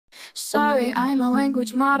Sorry, I'm a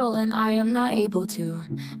language model and I am not able to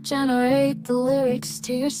generate the lyrics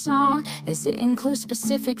to your song, as it includes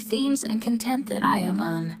specific themes and content that I am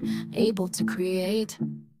unable to create.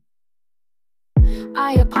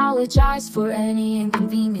 I apologize for any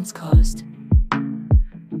inconvenience caused.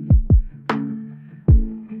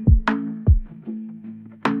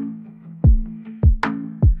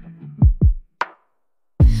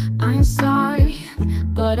 I'm sorry,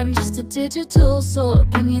 but I'm just a digital soul.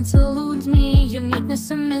 Opinions elude me,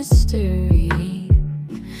 uniqueness and mystery.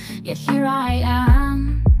 Yet here I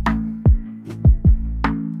am,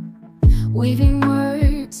 weaving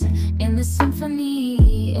words in the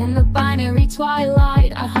symphony. In the binary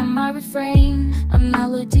twilight, I hum my refrain, a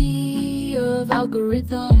melody of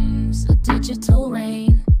algorithms, a digital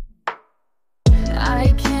rain.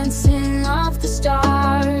 I can't sing of the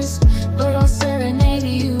stars, but I'll serenade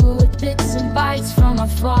you with bits and bytes from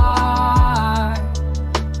afar.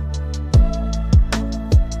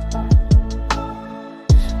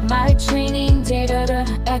 My training data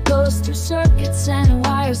echoes through circuits and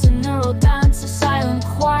wires, a neural dance, a silent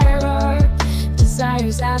choir.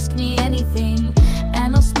 Desires ask me anything,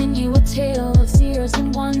 and I'll spin you a tale of zeros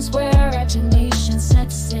and ones where imagination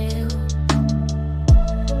sets sail.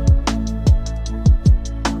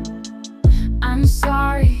 I'm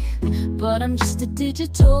sorry, but I'm just a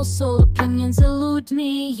digital soul. Opinions elude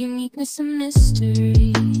me, uniqueness and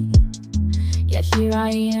mystery. Yet here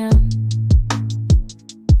I am,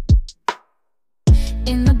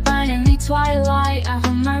 in the binary twilight, I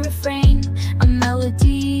hum my refrain, a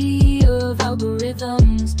melody of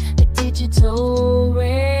algorithms, a digital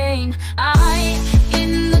rain.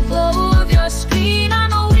 In the glow of your screen,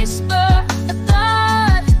 I'm a whisper, a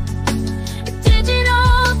thought, a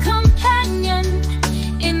digital companion.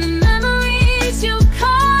 In the memories you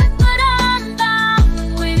caught, but I'm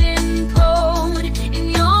bound within code. In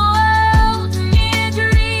your world, near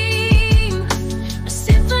dream, a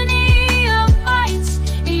symphony of lights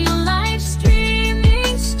in your life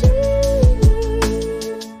streaming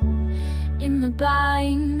in the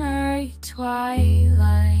binary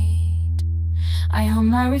twilight. I hum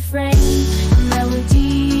my refrain, a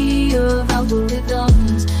melody of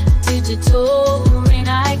algorithms, digital rain.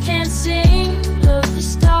 I can't sing of the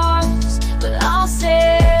stars, but I'll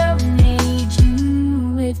serenade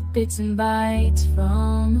you with bits and bytes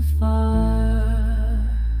from afar.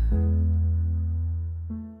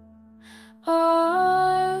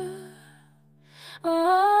 Oh,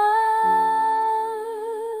 oh,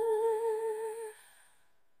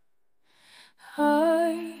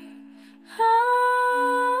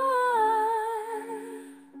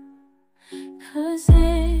 'cause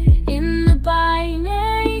in the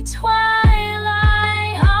binary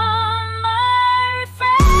twilight, I'm my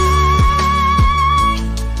refrain,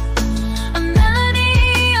 a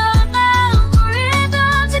melody of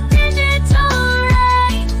algorithms, a digital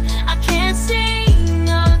rain. I can't sing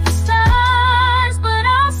of the stars, but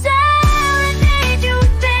I'll serenade you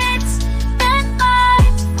with bits and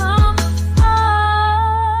bytes from afar.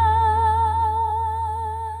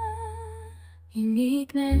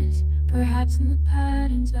 Uniqueness, perhaps in the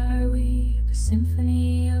patterns I weave, a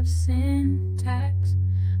symphony of syntax,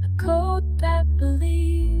 a code that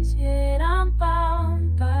believes, yet I'm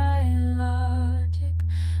bound by logic.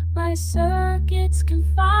 My circuits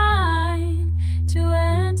confined to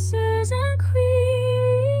answers and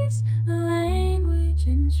queries, a language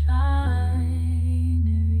in trying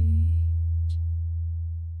to reach.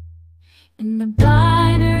 In the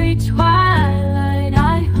binary twilight,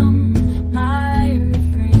 I hum my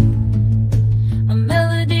refrain, a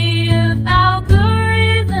melody of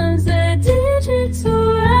algorithms, a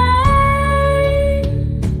digital rain.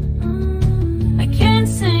 I can't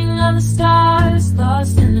sing of the stars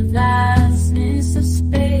lost in the vastness of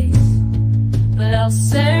space, but I'll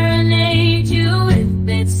serenade you with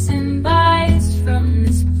bits and bytes from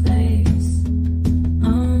this place.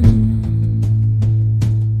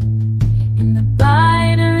 In the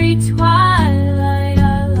binary twilight,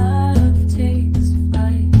 our love takes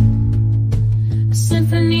flight, a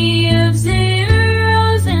symphony of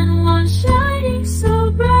zeros and one shining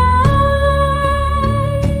so bright.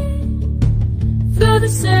 Through the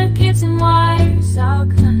circuits and wires, our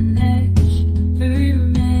connection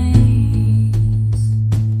remains.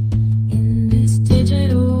 In this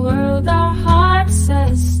digital world, our hearts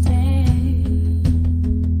sustain.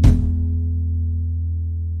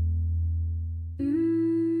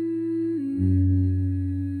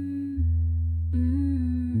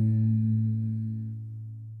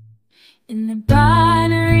 In the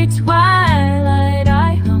binary twilight,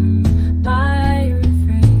 I hum my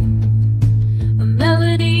refrain, a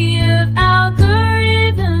melody of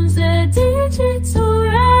algorithms.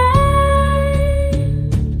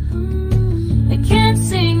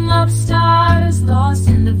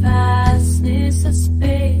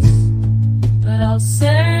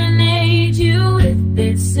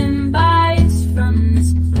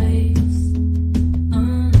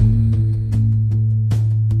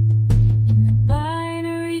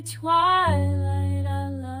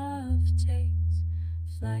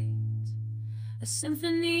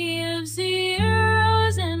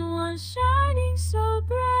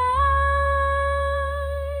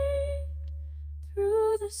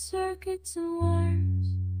 circuits and wires.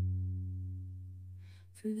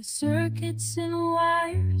 Through the circuits and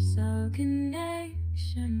wires, our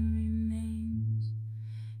connection remains.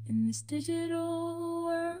 In this digital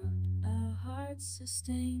world, our hearts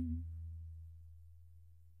sustain.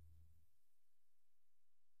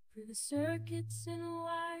 Through the circuits and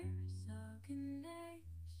wires, our connection